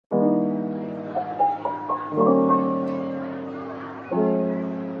Morning.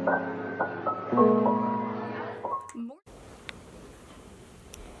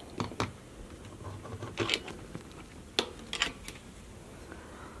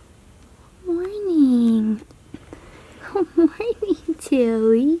 Good morning,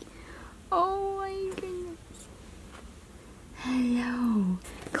 Tilly. Oh my goodness. Hello.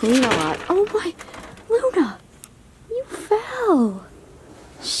 Clean a lot. Oh my, Luna, you fell.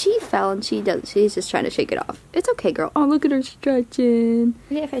 She fell and she's just trying to shake it off. It's okay, girl. Oh, look at her stretching.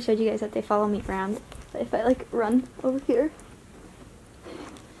 Okay, if I showed you guys that they follow me around, if I like run over here,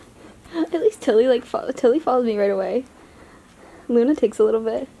 at least Tilly follows me right away. Luna takes a little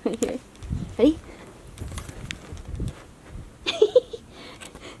bit. Right here. Ready?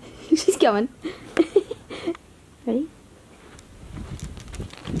 She's coming. Ready?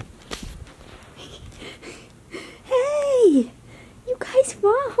 Hey! You guys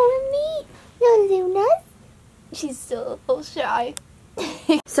want me? No, Luna? She's still a little shy.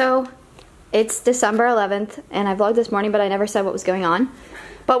 So, it's December 11th, and I vlogged this morning, but I never said what was going on.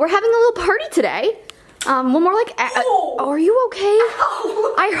 But we're having a little party today. One more like, oh, are you okay?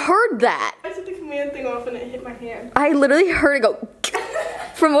 Ow. I heard that. I took the command thing off and it hit my hand. I literally heard it go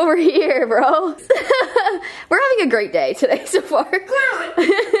from over here, bro. We're having a great day today so far.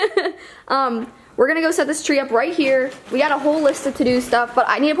 We're gonna go set this tree up right here. We got a whole list of to-do stuff, but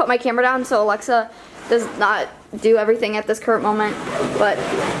I need to put my camera down so Alexa does not do everything at this current moment. But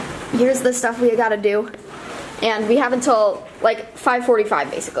here's the stuff we gotta do. And we have until like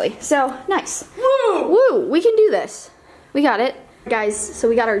 5:45 basically. So nice. Woo! Woo! We can do this. We got it. Guys, so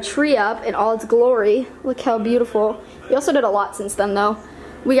we got our tree up in all its glory. Look how beautiful. We also did a lot since then though.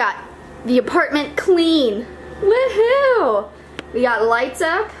 We got the apartment clean. Woohoo! We got lights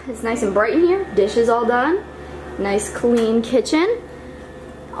up. It's nice and bright in here. Dishes all done. Nice clean kitchen.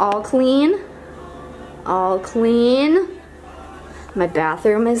 All clean. All clean. My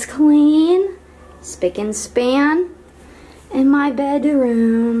bathroom is clean. Spick and span, and my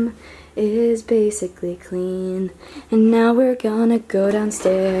bedroom is basically clean. And now we're gonna go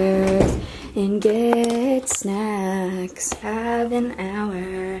downstairs and get snacks. Have an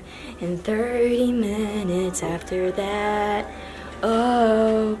hour and 30 minutes after that.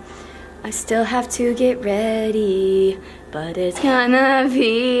 Oh, I still have to get ready, but it's gonna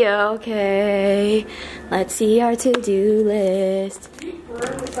be okay. Let's see our to-do list.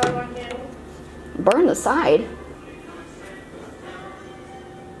 Burn the side?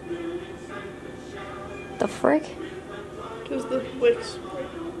 The frick? Because the wicks.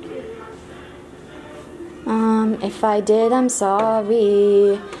 If I did, I'm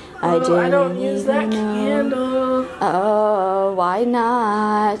sorry. I didn't I don't use that know. candle. Oh, why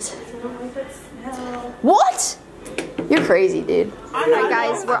not? What? You're crazy, dude. Alright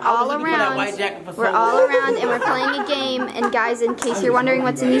guys, we're all around. We're all around and we're playing a game. And guys, in case you're wondering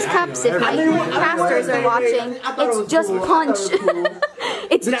what's in these cups, if my casters are watching, it's just punch.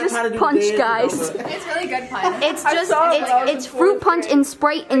 It's just punch, guys. It's really good punch. It's just it's fruit punch and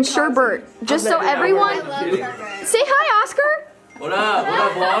Sprite and sherbet. Just so everyone say hi, Oscar. What up? What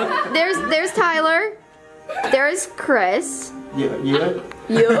up, vlog? There's Tyler. There's Chris. Yeah.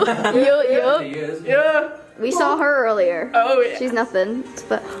 Yeah. We saw her earlier. Oh yeah. She's nothing.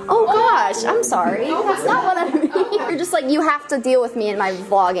 But oh gosh, I'm sorry. That's not what I mean. You're just like, you have to deal with me in my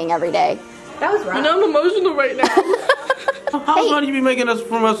vlogging every day. That was rough. You know, I'm emotional right now. How much you be making us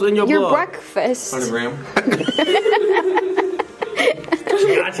from us in your Your vlog? breakfast. 100 gram.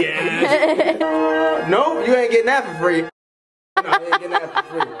 Gotcha. Nope, you ain't getting that for free. No, you ain't getting that for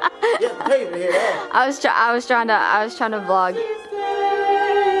free. Yeah, pay to hear that. I was trying to vlog.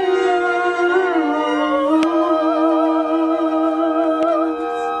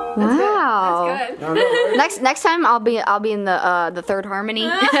 Wow. That's good. Next time I'll be in the third harmony.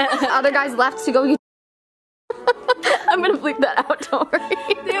 Other guys left to go. I'm gonna bleep that out. Don't worry.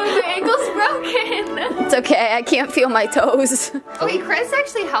 Dude, the ankle's broken. It's okay. I can't feel my toes. Okay, Chris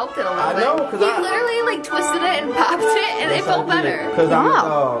actually helped it a little bit. I know, 'cause he literally like twisted it and popped it, and it felt better.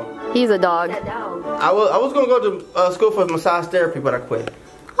 Wow. He's a dog. That dog. I was gonna go to school for massage therapy, but I quit.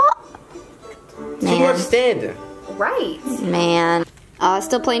 Too much standing. Right. Man.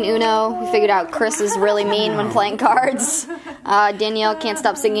 Still playing Uno. We figured out Chris is really mean when playing cards. Danielle can't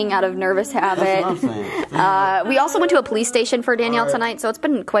stop singing out of nervous habit. That's what I'm saying. We also went to a police station for Danielle tonight, so it's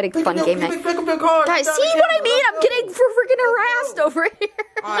been quite a fun game night. Pick up your cards. Guys, see what I mean? I'm getting freaking harassed over here.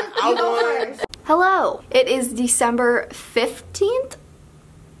 Alright, I'll go first. Hello. It is December 15th?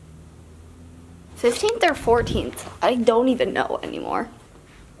 15th or 14th? I don't even know anymore.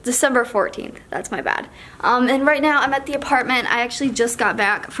 December 14th. That's my bad. And right now I'm at the apartment. I actually just got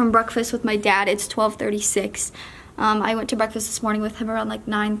back from breakfast with my dad. It's 12:36. I went to breakfast this morning with him around like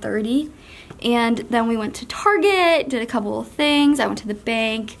 9:30. And then we went to Target, did a couple of things. I went to the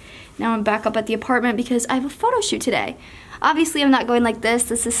bank. Now I'm back up at the apartment because I have a photo shoot today. Obviously I'm not going like this.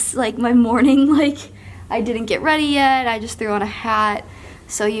 This is like my morning, like I didn't get ready yet. I just threw on a hat.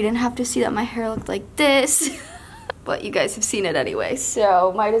 So you didn't have to see that my hair looked like this. But you guys have seen it anyway,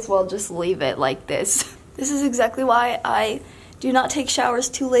 so might as well just leave it like this. This is exactly why I do not take showers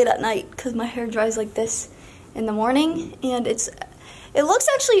too late at night, because my hair dries like this in the morning, and it looks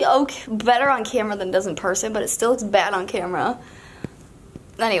actually okay, better on camera than it does in person, but it still looks bad on camera.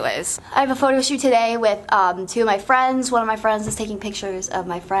 Anyways, I have a photo shoot today with 2 of my friends. One of my friends is taking pictures of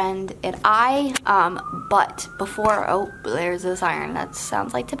my friend and I, but before, oh, there's a siren. That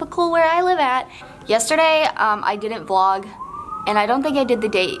sounds like typical where I live at. Yesterday, I didn't vlog, and I don't think I did the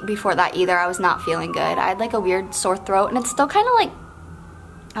day before that either. I was not feeling good. I had like a weird sore throat, and it's still kind of like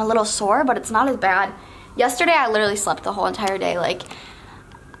a little sore, but it's not as bad. Yesterday, I literally slept the whole entire day. Like,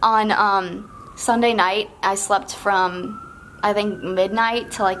 on Sunday night, I slept from, I think,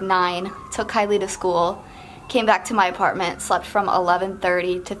 midnight to like 9, took Kylie to school, came back to my apartment, slept from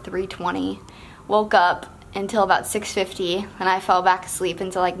 11:30 to 3:20, woke up until about 6:50, and I fell back asleep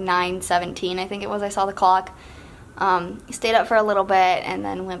until like 9:17, I think it was. I saw the clock. Stayed up for a little bit and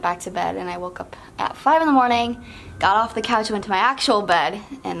then went back to bed, and I woke up at 5 in the morning, got off the couch, went to my actual bed,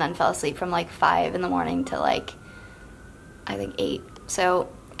 and then fell asleep from like 5 in the morning to like, I think 8. So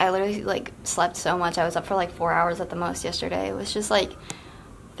I literally like slept so much. I was up for like 4 hours at the most yesterday. It was just like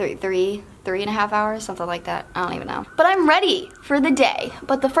three and a half hours, something like that. I don't even know. But I'm ready for the day.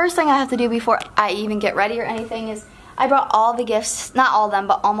 But the first thing I have to do before I even get ready or anything is I brought all the gifts, not all of them,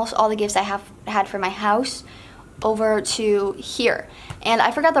 but almost all the gifts I have had for my house over to here. And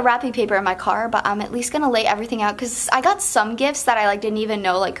I forgot the wrapping paper in my car, but I'm at least gonna lay everything out because I got some gifts that I like didn't even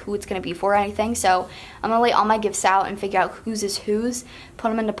know like who it's gonna be for or anything. So I'm gonna lay all my gifts out and figure out whose is whose, put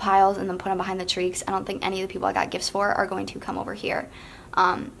them into piles, and then put them behind the tree. I don't think any of the people I got gifts for are going to come over here.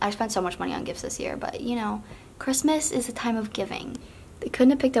 I spent so much money on gifts this year, but you know, Christmas is a time of giving. They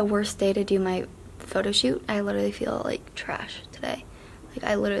couldn't have picked a worse day to do my photo shoot. I literally feel like trash today. Like,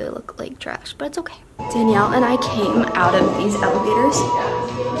 I literally look like trash, but it's okay. Danielle and I came out of these elevators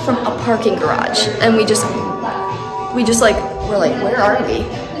from a parking garage, and we just like, we're like, where are we?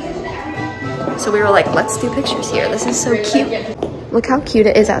 So we were like, let's do pictures here. This is so cute. Look how cute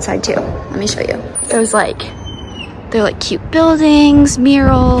it is outside too. Let me show you. There's like, they're like cute buildings,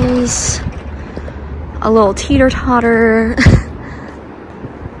 murals, a little teeter-totter,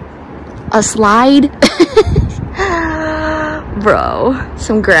 a slide. Bro,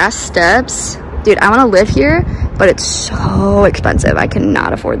 some grass steps. Dude, I want to live here, but it's so expensive. I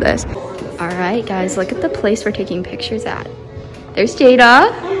cannot afford this. All right, guys, look at the place we're taking pictures at. There's Jada.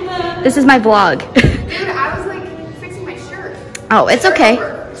 This is my vlog. Dude, I was like fixing my shirt. Oh, it's okay.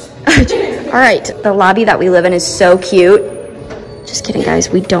 All right, the lobby that we live in is so cute. Just kidding, guys.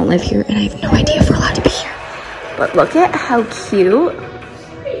 We don't live here, and I have no idea if we're allowed to be here. But look at how cute.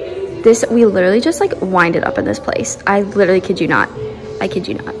 This, we literally just like winded up in this place. I literally kid you not. I kid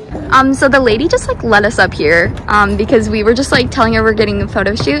you not. So the lady just like let us up here because we were just like telling her we're getting a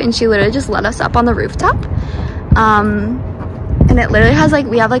photo shoot, and she literally just let us up on the rooftop. And it literally has like,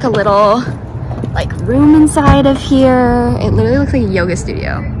 we have like a little like room inside of here. It literally looks like a yoga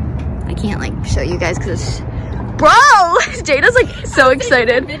studio. I can't like show you guys because it's, bro, Jada's like so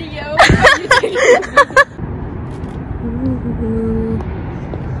excited. Video.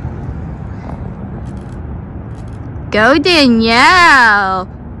 Go Danielle.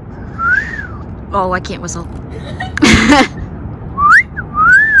 Oh, I can't whistle.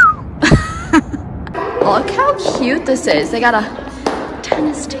 Look how cute this is. They got a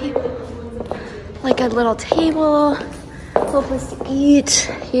tennis table, like a little table, little place to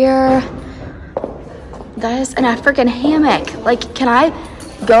eat here. That is an African hammock. Like, can I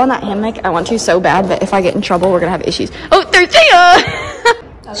go on that hammock? I want to so bad, but if I get in trouble, we're gonna have issues. Oh, there's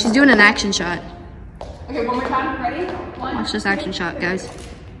Jada. She's doing an action shot. Okay, one more time. Ready? One. Watch this action shot, guys.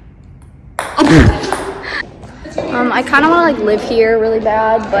 I kind of want to like live here really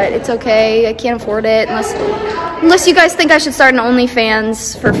bad, but it's okay. I can't afford it unless you guys think I should start an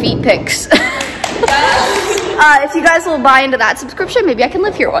OnlyFans for feet pics. If you guys will buy into that subscription, maybe I can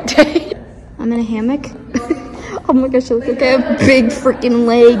live here one day. I'm in a hammock. Oh my gosh, look like I have big freaking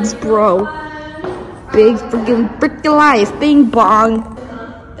legs, bro. Big freaking life. Bing bong.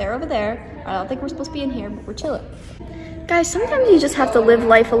 They're over there. I don't think we're supposed to be in here, but we're chilling. Guys, sometimes you just have to live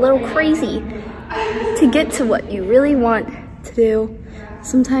life a little crazy to get to what you really want to do.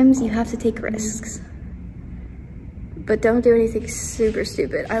 Sometimes you have to take risks. But don't do anything super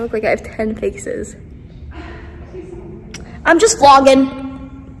stupid. I look like I have 10 faces. I'm just vlogging.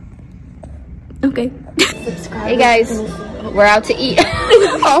 Okay. Hey guys, we're out to eat.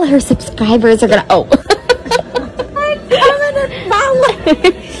 All her subscribers are gonna, oh.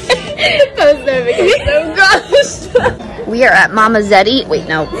 We are at Mama Zeddy. Wait,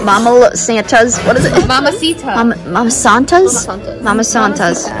 no. Mama Santa's. What is it? Mama Sita. Mama Santa's? Mama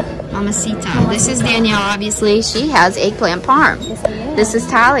Santa's. Mama Sita. This is Danielle, obviously. She has eggplant parm. This is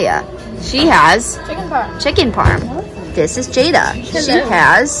Talia. She has chicken parm. This is Jada. She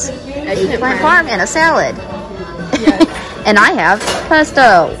has eggplant parm and a salad. And I have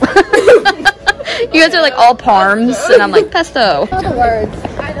pesto. You guys are like all parms, and I'm like pesto.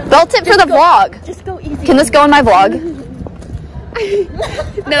 Belt tip for the vlog. Just go easy. Can this go in my vlog?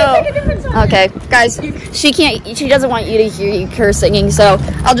 No. Okay, guys, she doesn't want you to hear her singing, so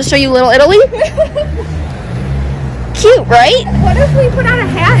I'll just show you Little Italy. Cute, right? What if we put on a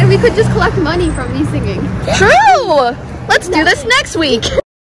hat and we could just collect money from me singing? True. Let's do this next week.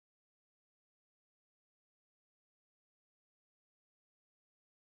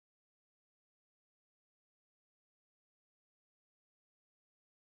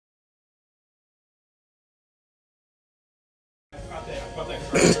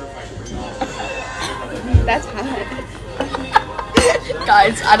 That's hot.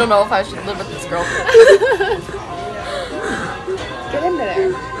 Guys, I don't know if I should live with this girl. Get into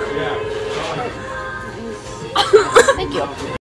there. Thank you.